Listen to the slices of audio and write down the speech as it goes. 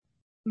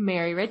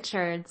Mary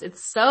Richards.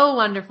 It's so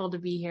wonderful to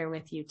be here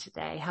with you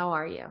today. How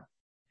are you?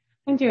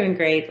 I'm doing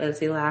great,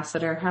 Lizzie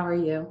Lassiter. How are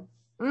you?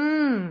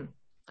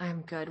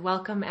 I'm good.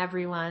 Welcome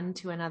everyone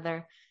to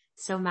another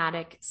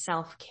Somatic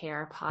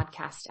Self-Care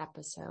podcast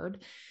episode.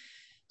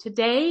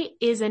 Today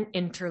is an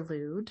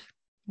interlude.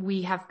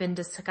 We have been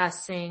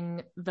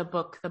discussing the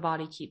book, The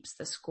Body Keeps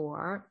the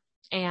Score,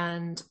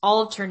 and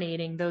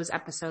alternating those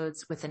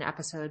episodes with an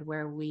episode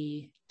where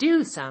we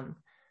do some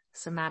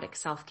somatic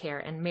self-care.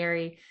 And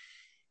Mary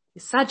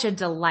is such a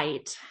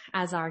delight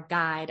as our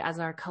guide, as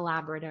our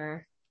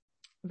collaborator,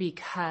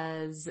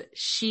 because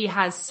she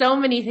has so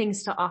many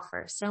things to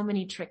offer, so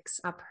many tricks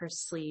up her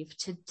sleeve.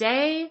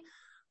 Today,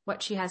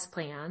 what she has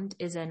planned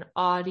is an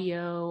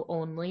audio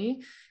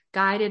only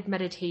guided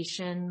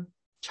meditation,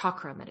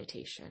 chakra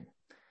meditation.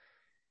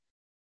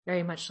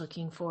 Very much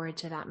looking forward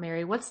to that,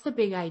 Mary. What's the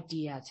big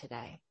idea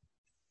today?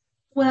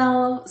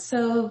 Well,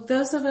 so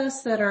those of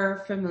us that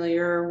are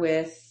familiar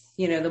with,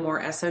 the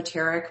more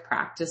esoteric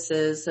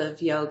practices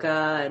of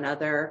yoga and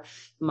other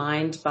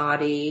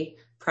mind-body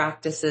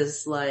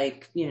practices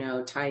like,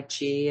 Tai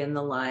Chi and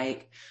the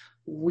like,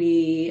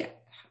 we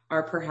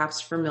are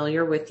perhaps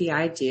familiar with the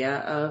idea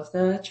of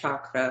the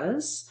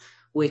chakras,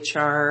 which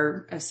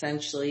are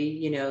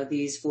essentially,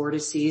 these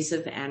vortices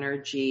of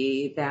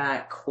energy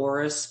that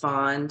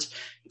correspond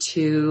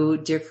to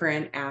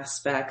different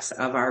aspects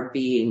of our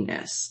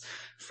beingness,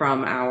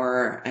 from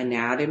our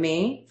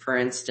anatomy. For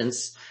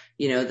instance,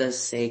 the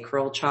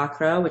sacral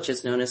chakra, which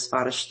is known as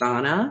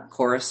Svadhisthana,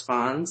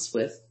 corresponds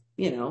with,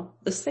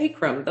 the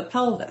sacrum, the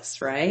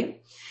pelvis,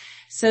 right?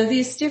 So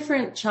these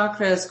different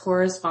chakras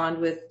correspond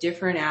with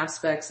different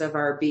aspects of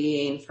our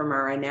being, from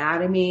our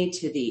anatomy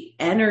to the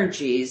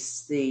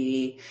energies,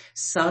 the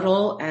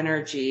subtle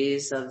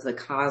energies of the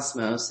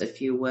cosmos,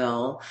 if you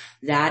will,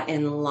 that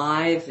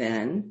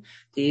enliven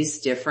these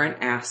different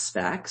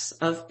aspects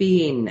of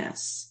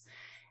beingness.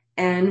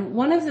 And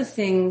one of the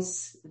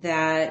things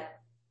that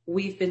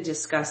we've been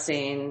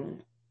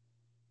discussing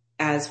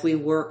as we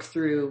work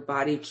through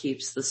Body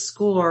Keeps the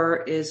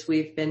Score is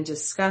we've been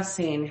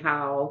discussing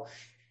how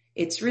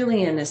it's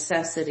really a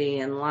necessity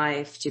in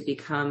life to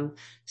become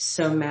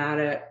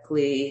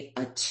somatically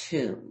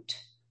attuned.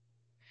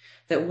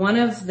 That one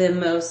of the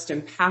most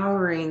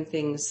empowering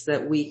things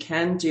that we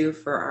can do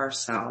for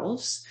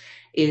ourselves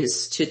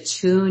is to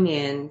tune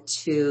in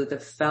to the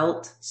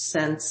felt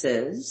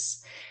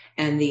senses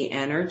and the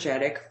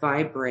energetic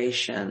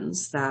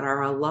vibrations that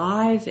are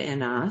alive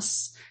in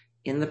us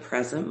in the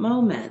present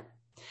moment.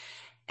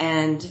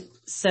 And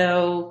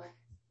so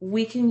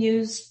we can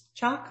use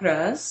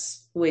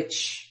chakras,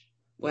 which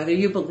whether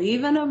you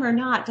believe in them or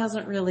not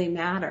doesn't really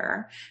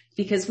matter,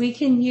 because we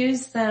can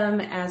use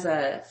them as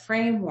a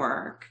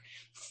framework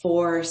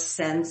for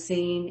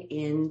sensing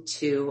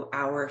into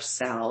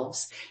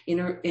ourselves in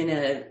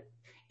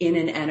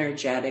an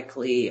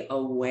energetically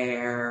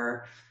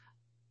aware,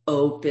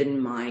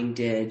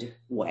 open-minded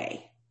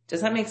way.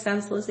 Does that make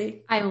sense,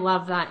 Lizzie? I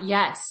love that.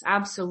 Yes,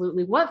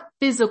 absolutely. What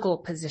physical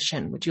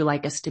position would you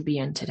like us to be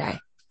in today?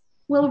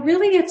 Well,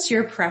 really, it's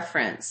your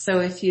preference.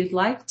 So if you'd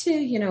like to,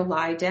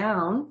 lie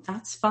down,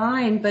 that's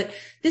fine. But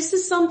this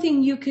is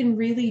something you can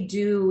really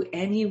do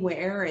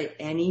anywhere at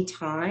any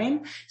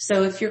time.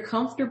 So if you're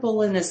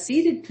comfortable in a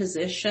seated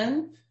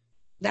position,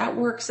 that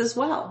works as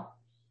well.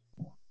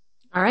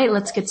 All right,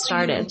 let's get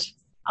started.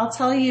 I'll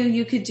tell you,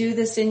 you could do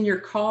this in your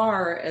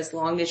car as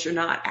long as you're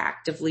not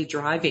actively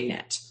driving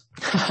it.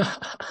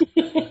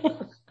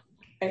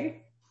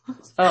 Okay.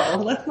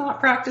 So let's not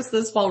practice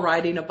this while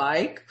riding a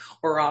bike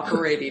or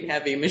operating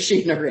heavy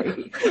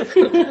machinery.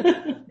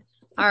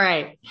 All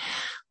right,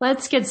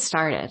 let's get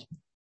started.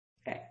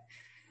 Okay.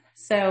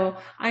 So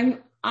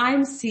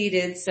I'm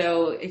seated.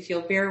 So if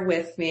you'll bear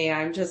with me,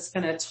 I'm just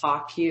going to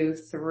talk you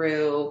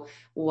through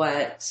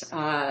what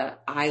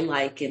I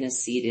like in a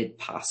seated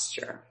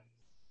posture.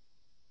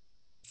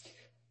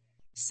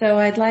 So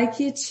I'd like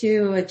you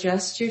to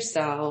adjust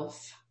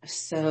yourself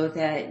so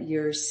that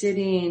you're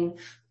sitting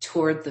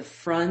toward the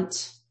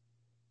front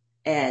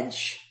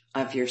edge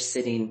of your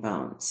sitting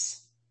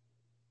bones.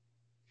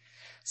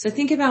 So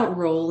think about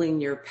rolling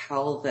your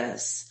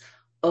pelvis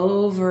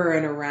over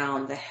and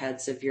around the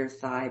heads of your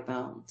thigh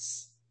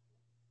bones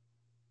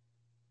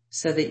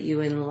so that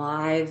you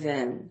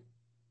enliven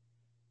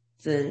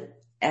the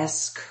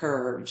S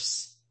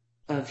curves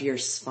of your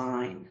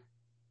spine.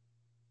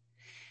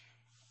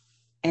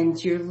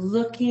 And you're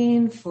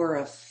looking for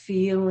a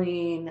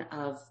feeling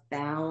of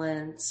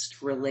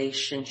balanced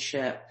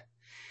relationship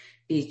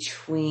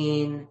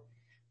between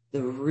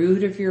the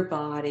root of your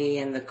body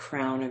and the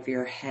crown of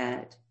your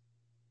head.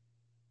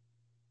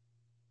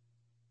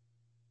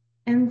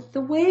 And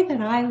the way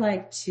that I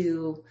like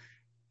to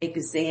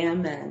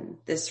examine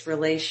this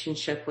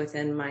relationship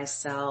within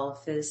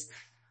myself is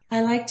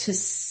I like to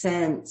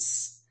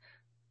sense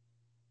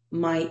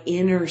my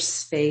inner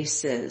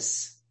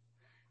spaces,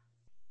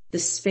 the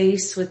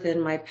space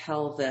within my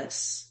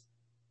pelvis,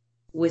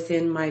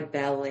 within my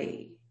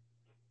belly,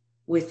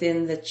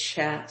 within the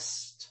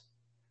chest,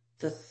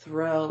 the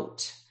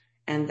throat,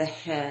 and the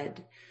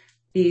head,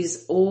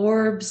 These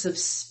orbs of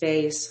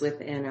space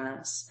within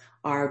us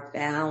are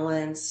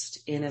balanced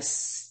in a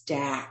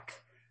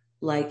stack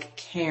like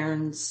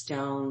cairn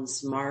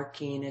stones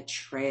marking a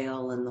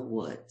trail in the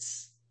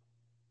woods.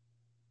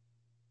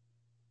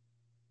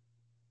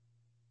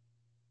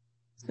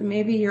 So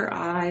maybe your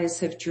eyes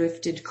have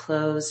drifted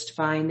closed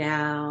by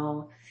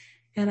now,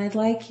 and I'd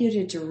like you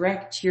to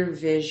direct your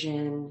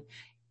vision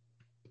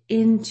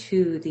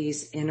into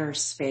these inner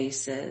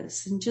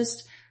spaces and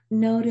just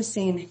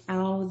noticing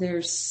how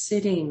they're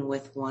sitting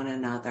with one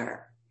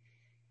another.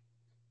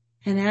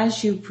 And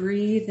as you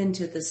breathe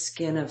into the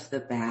skin of the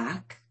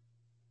back,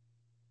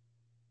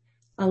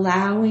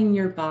 allowing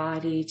your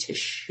body to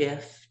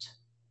shift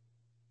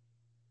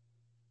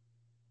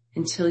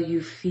until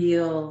you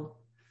feel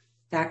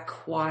that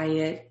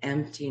quiet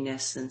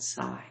emptiness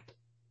inside.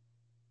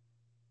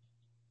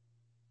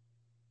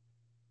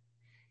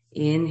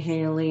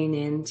 Inhaling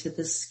into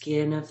the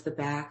skin of the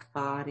back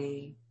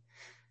body,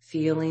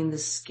 feeling the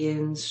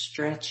skin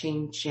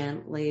stretching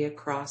gently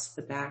across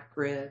the back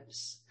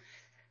ribs,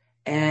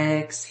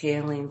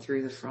 exhaling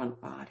through the front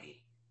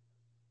body.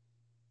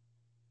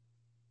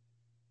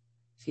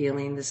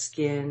 Feeling the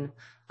skin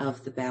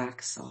of the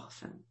back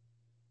soften.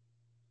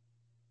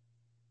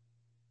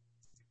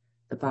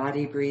 The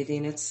body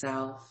breathing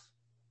itself,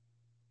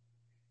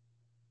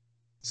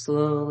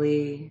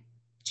 slowly,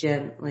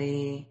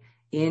 gently,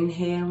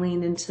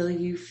 inhaling until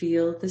you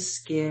feel the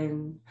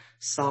skin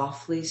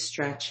softly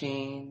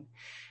stretching,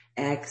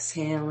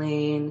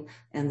 exhaling,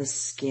 and the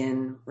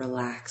skin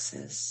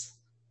relaxes,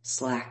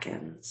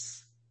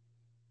 slackens.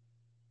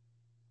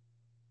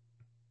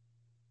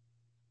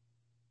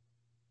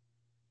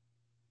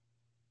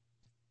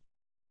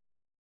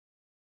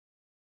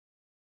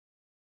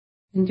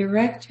 And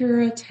direct your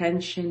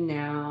attention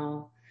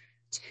now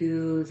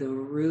to the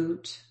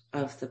root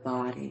of the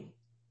body,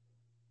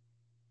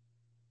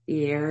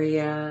 the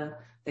area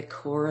that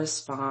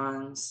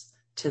corresponds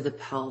to the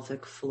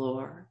pelvic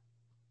floor.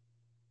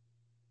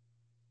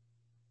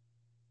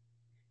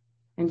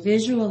 And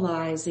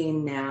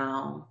visualizing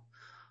now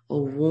a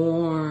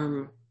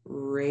warm,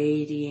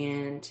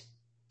 radiant,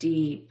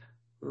 deep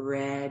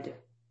red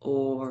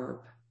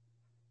orb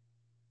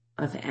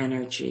of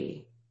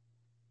energy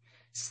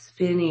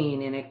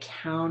spinning in a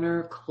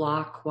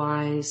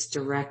counterclockwise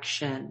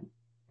direction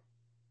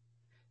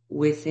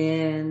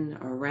within,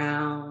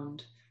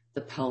 around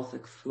the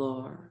pelvic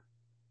floor.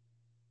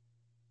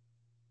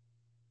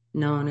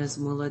 Known as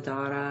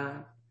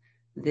Muladhara,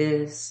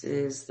 this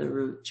is the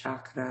root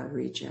chakra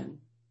region.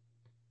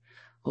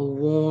 A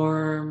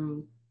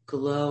warm,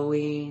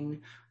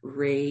 glowing,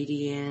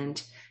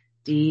 radiant,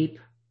 deep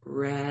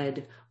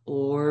red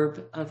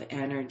orb of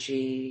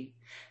energy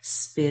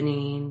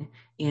spinning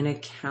in a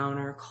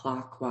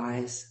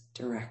counterclockwise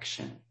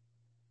direction.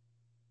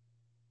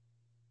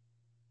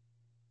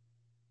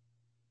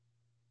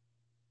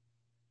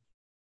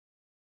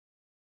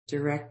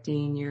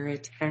 Directing your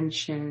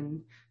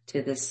attention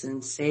to the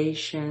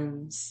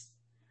sensations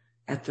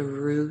at the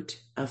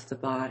root of the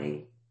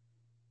body.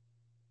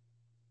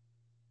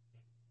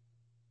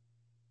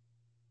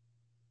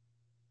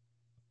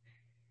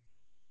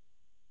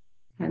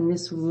 And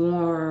this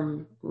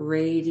warm,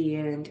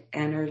 radiant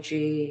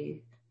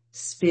energy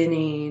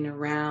spinning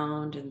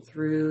around and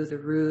through the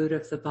root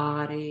of the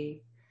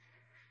body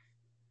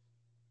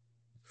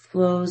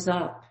flows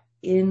up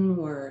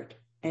inward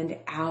and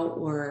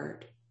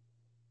outward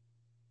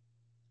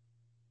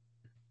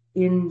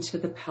into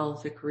the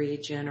pelvic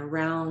region,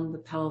 around the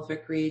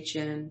pelvic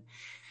region,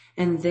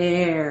 and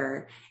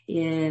there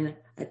in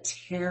a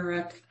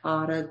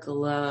terracotta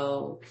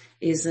glow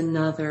is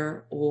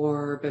another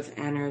orb of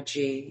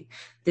energy,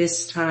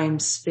 this time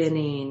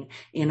spinning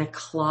in a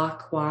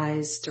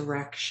clockwise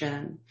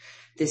direction.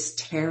 This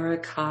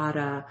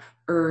terracotta,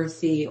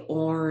 earthy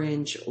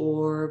orange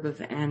orb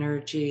of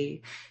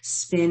energy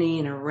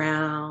spinning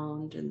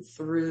around and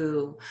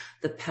through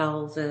the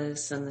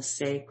pelvis and the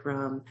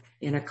sacrum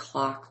in a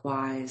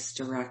clockwise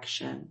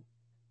direction.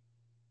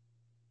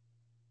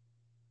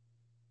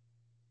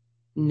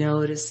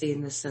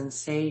 Noticing the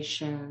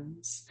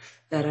sensations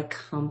that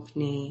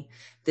accompany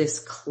this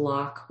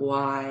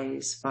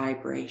clockwise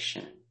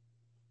vibration.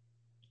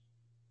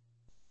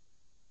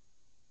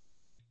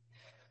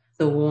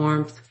 The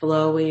warmth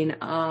flowing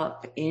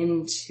up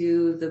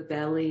into the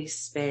belly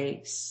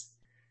space,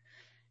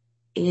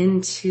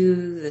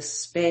 into the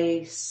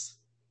space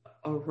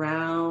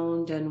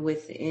around and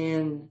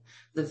within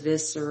the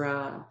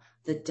viscera,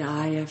 the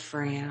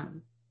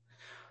diaphragm.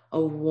 A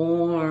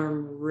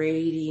warm,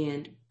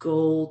 radiant,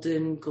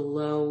 golden,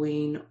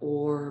 glowing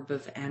orb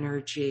of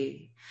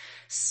energy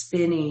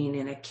spinning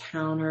in a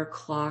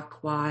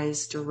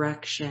counterclockwise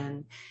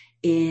direction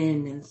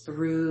in and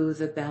through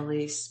the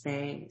belly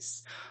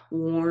space,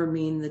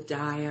 warming the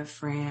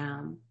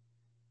diaphragm,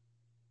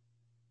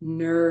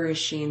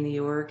 nourishing the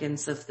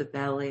organs of the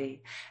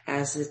belly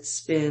as it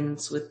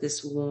spins with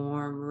this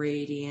warm,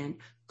 radiant,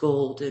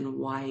 golden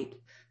white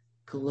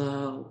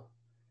glow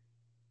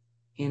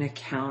in a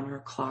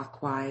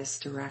counterclockwise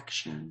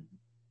direction.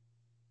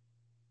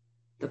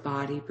 the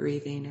body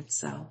breathing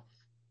itself.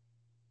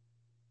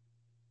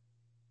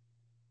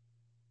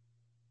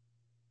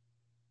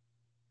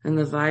 And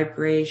the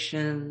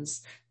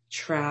vibrations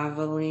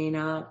traveling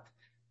up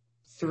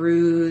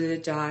through the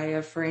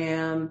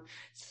diaphragm,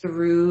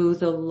 through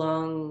the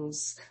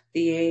lungs,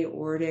 the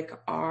aortic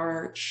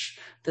arch,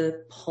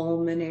 the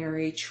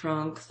pulmonary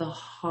trunk, the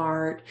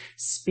heart,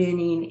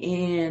 spinning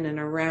in and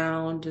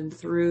around and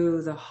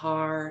through the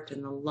heart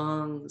and the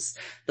lungs,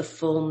 the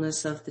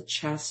fullness of the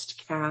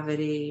chest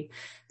cavity,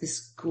 this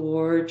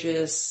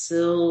gorgeous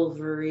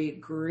silvery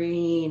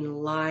green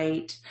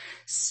light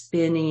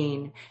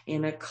spinning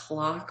in a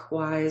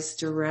clockwise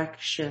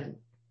direction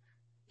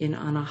in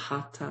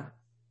Anahata,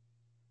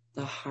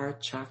 the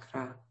heart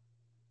chakra.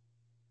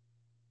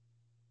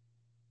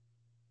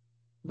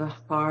 The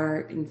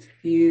heart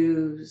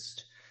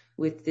infused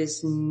with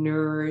this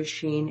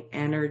nourishing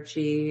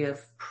energy of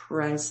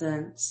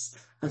presence,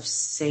 of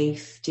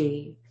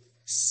safety,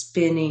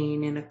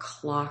 spinning in a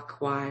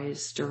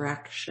clockwise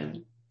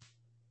direction.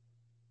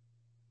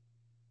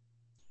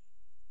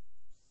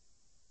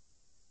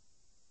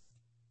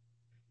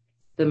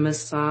 The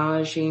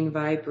massaging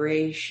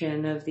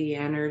vibration of the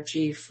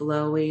energy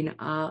flowing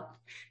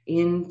up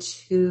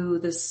into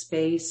the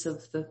space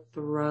of the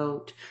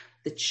throat,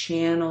 the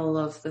channel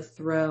of the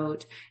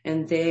throat,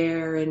 and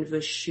there in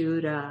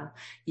Vishuddha,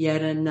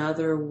 yet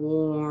another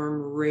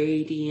warm,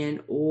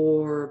 radiant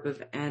orb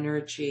of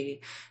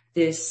energy,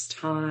 this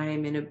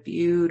time in a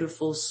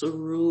beautiful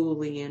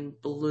cerulean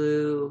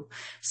blue,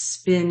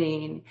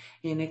 spinning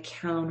in a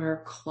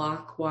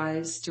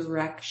counterclockwise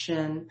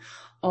direction.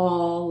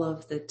 All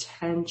of the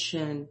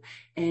tension,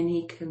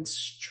 any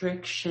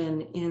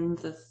constriction in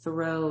the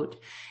throat,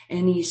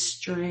 any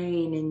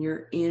strain in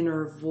your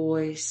inner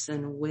voice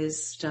and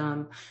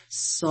wisdom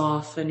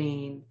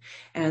softening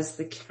as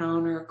the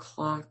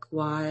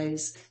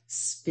counterclockwise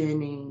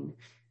spinning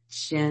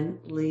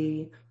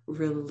gently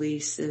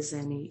releases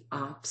any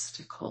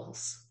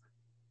obstacles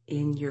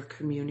in your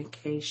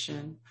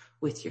communication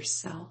with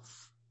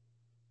yourself.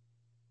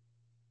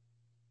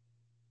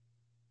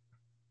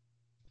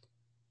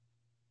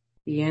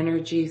 The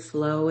energy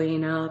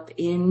flowing up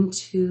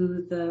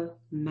into the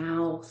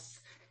mouth,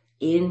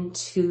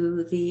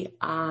 into the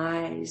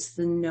eyes,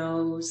 the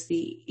nose,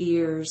 the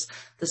ears,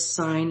 the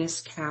sinus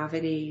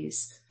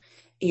cavities,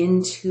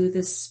 into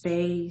the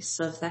space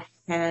of the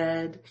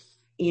head,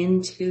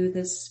 into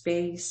the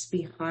space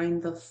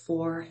behind the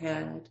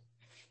forehead,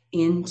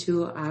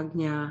 into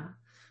Ajna,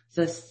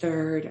 the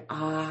third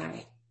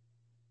eye.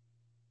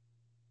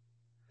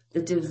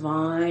 The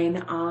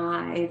divine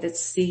eye that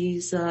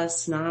sees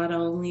us not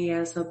only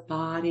as a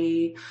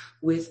body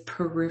with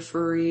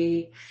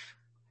periphery,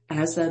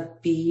 as a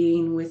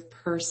being with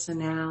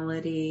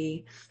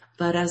personality,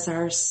 but as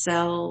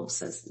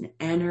ourselves, as an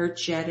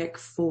energetic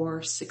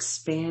force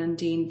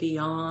expanding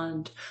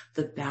beyond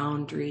the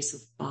boundaries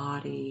of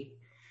body,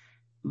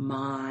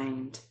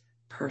 mind,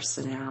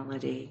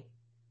 personality.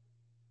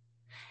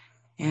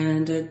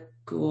 And a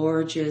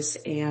gorgeous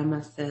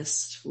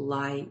amethyst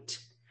light,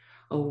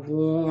 a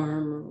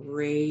warm,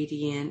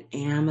 radiant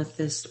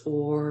amethyst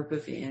orb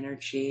of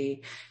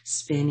energy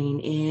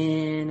spinning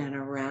in and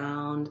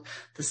around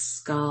the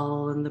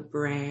skull and the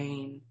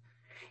brain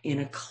in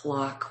a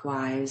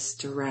clockwise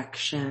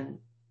direction.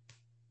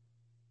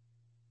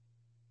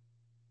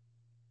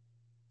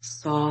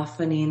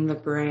 Softening the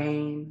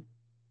brain,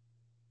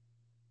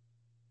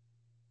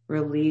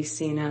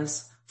 releasing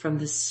us from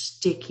the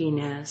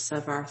stickiness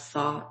of our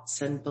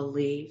thoughts and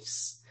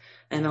beliefs,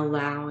 and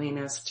allowing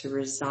us to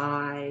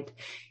reside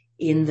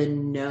in the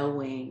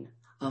knowing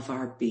of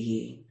our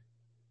being,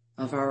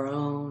 of our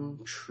own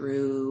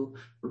true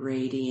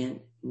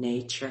radiant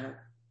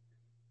nature.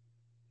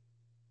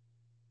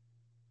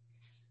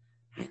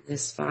 And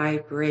this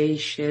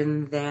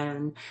vibration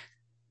then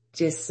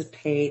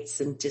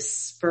dissipates and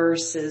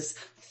disperses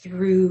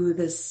through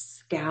the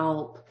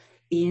scalp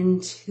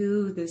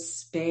into the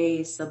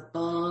space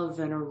above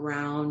and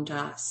around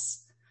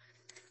us,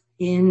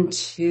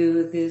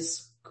 into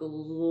this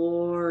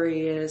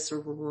glorious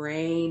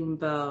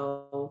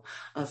rainbow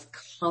of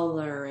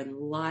color and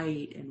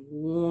light and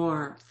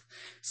warmth,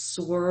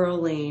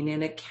 swirling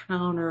in a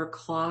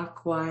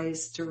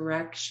counterclockwise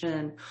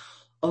direction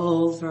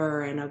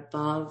over and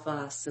above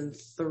us and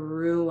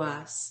through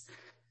us,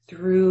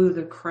 through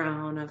the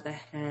crown of the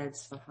head,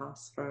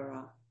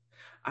 Sahasrara,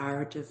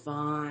 our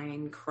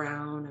divine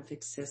crown of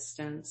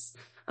existence,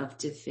 of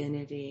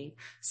divinity,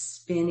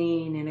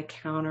 spinning in a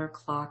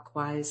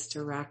counterclockwise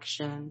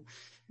direction,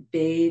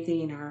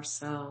 bathing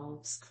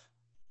ourselves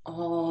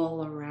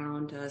all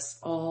around us,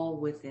 all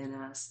within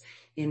us,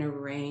 in a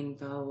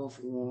rainbow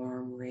of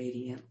warm,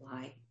 radiant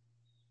light.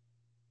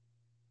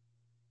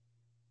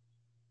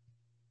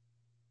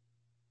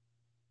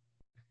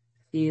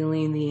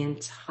 Feeling the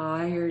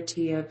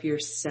entirety of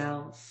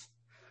yourself,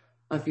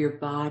 of your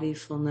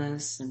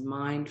bodyfulness and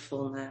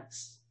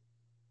mindfulness,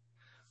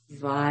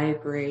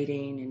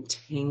 vibrating and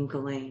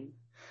tingling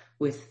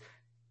with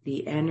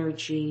the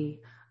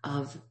energy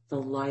of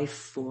the life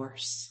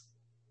force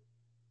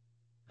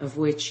of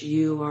which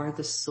you are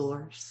the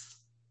source.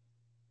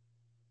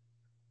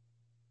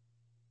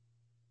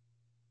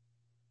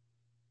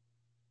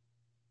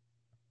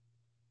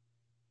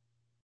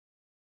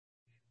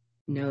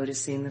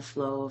 Noticing the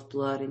flow of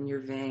blood in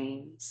your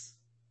veins.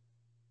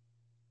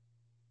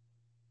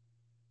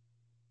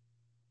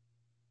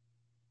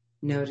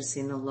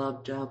 Noticing the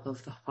lub-dub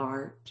of the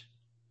heart.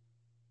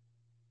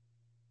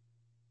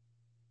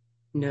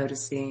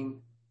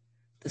 Noticing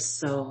the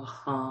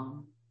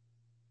so-hum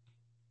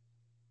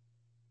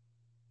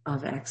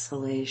of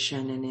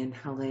exhalation and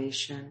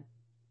inhalation.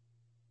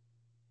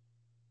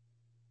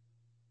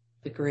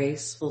 The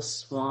graceful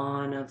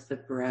swan of the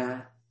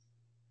breath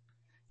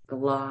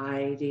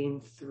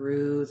gliding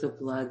through the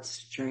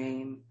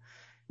bloodstream,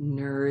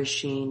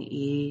 nourishing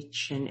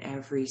each and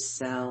every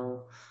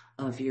cell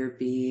of your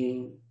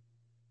being,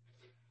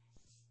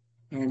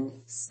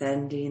 and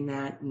sending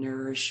that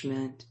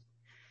nourishment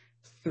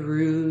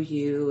through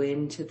you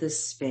into the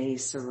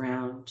space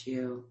around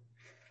you.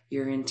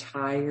 Your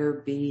entire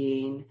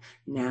being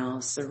now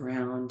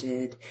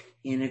surrounded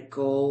in a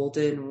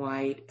golden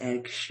white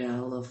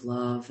eggshell of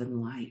love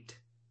and light.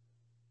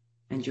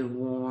 And you're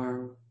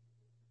warm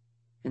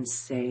and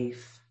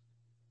safe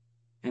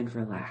and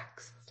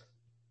relaxed.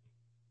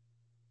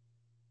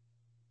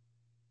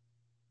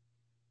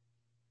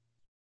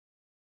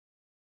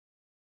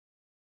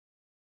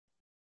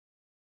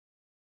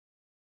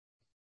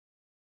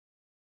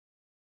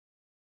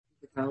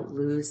 Without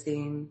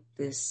losing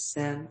this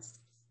sense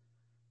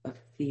of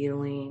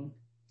feeling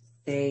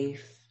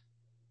safe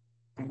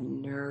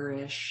and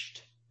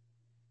nourished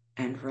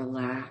and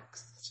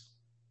relaxed.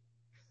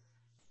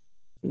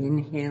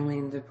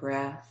 Inhaling the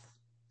breath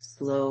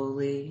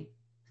slowly,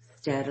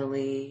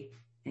 steadily,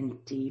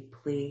 and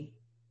deeply,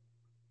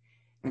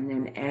 and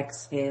then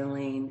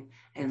exhaling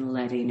and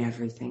letting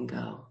everything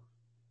go.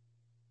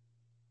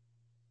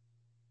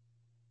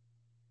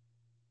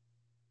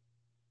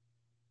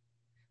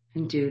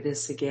 And do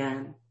this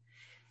again.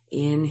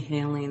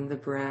 Inhaling the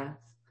breath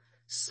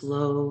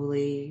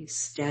slowly,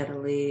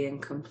 steadily,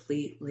 and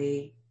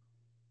completely,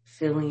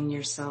 filling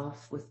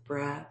yourself with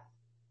breath,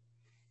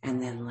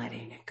 and then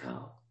letting it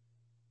go.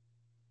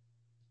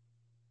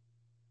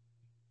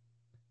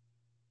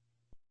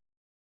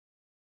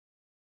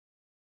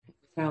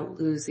 Without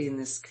losing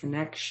this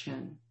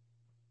connection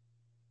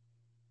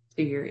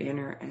to your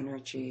inner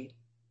energy,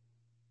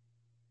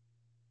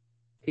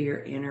 to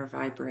your inner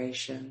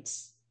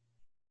vibrations.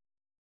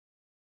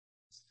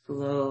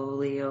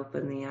 Slowly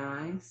open the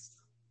eyes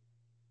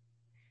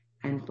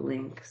and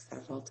blink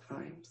several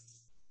times.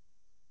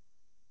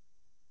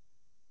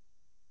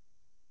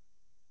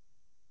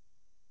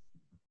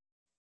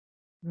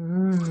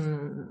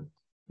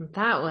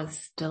 That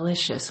was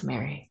delicious,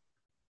 Mary.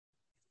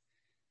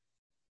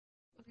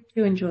 What did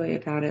you enjoy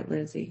about it,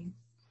 Lizzie?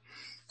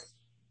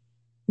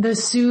 The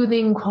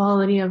soothing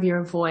quality of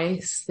your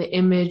voice, the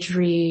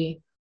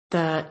imagery,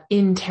 the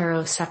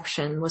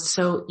interoception was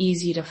so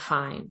easy to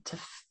find, to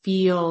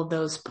feel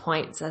those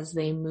points as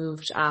they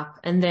moved up.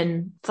 And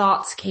then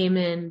thoughts came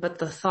in, but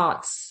the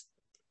thoughts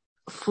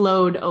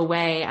flowed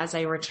away as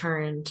I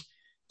returned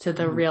to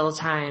the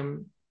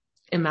real-time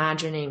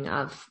imagining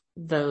of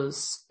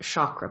those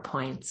chakra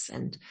points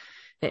and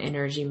the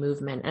energy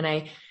movement. And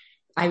I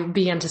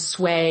began to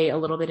sway a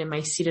little bit in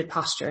my seated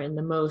posture in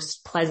the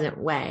most pleasant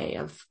way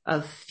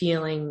of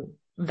feeling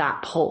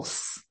that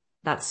pulse,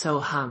 that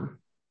so-hum.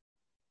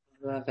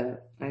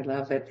 I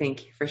love it.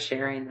 Thank you for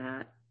sharing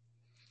that.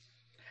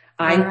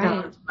 I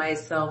found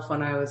myself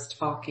when I was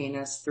talking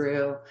us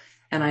through,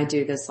 and I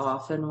do this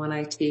often when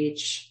I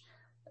teach,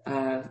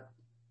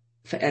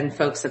 and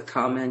folks have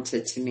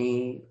commented to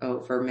me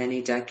over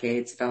many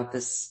decades about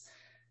this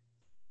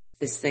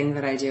thing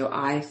that I do.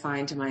 I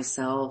find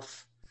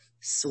myself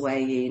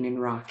swaying and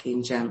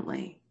rocking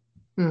gently.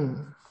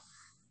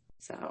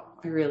 So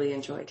I really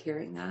enjoyed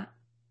hearing that.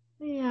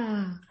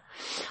 Yeah.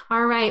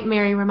 All right,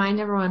 Mary, remind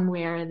everyone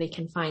where they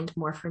can find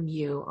more from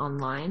you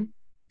online.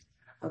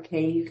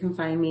 Okay, you can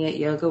find me at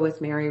Yoga with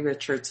Mary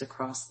Richards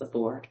across the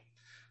board.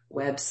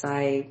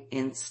 Website,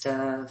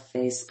 Insta,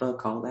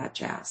 Facebook, all that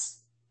jazz.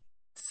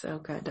 So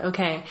good.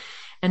 Okay.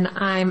 And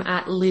I'm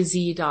at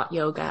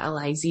lizzie.yoga,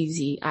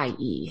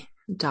 Lizzie.yoga.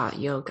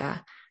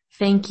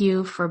 Thank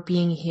you for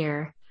being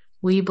here.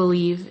 We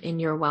believe in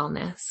your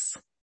wellness.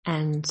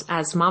 And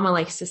as Mama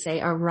likes to say,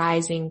 a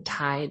rising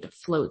tide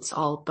floats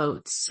all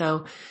boats.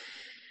 So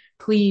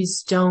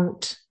please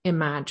don't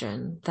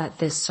imagine that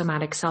this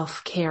somatic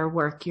self-care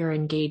work you're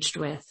engaged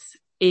with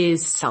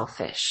is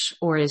selfish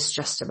or is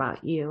just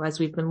about you. As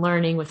we've been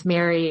learning with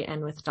Mary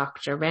and with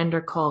Dr. van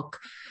der Kolk,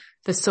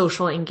 the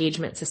social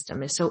engagement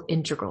system is so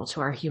integral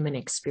to our human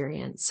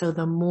experience. So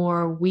the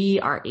more we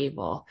are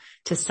able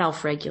to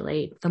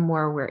self-regulate, the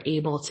more we're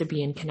able to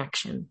be in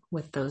connection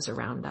with those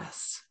around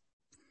us.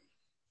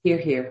 Hear,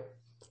 hear.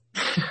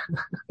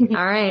 All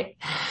right.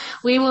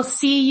 We will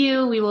see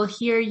you. We will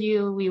hear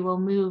you. We will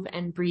move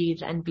and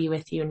breathe and be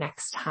with you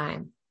next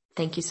time.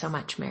 Thank you so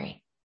much,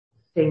 Mary.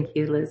 Thank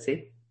you,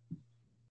 Lizzie.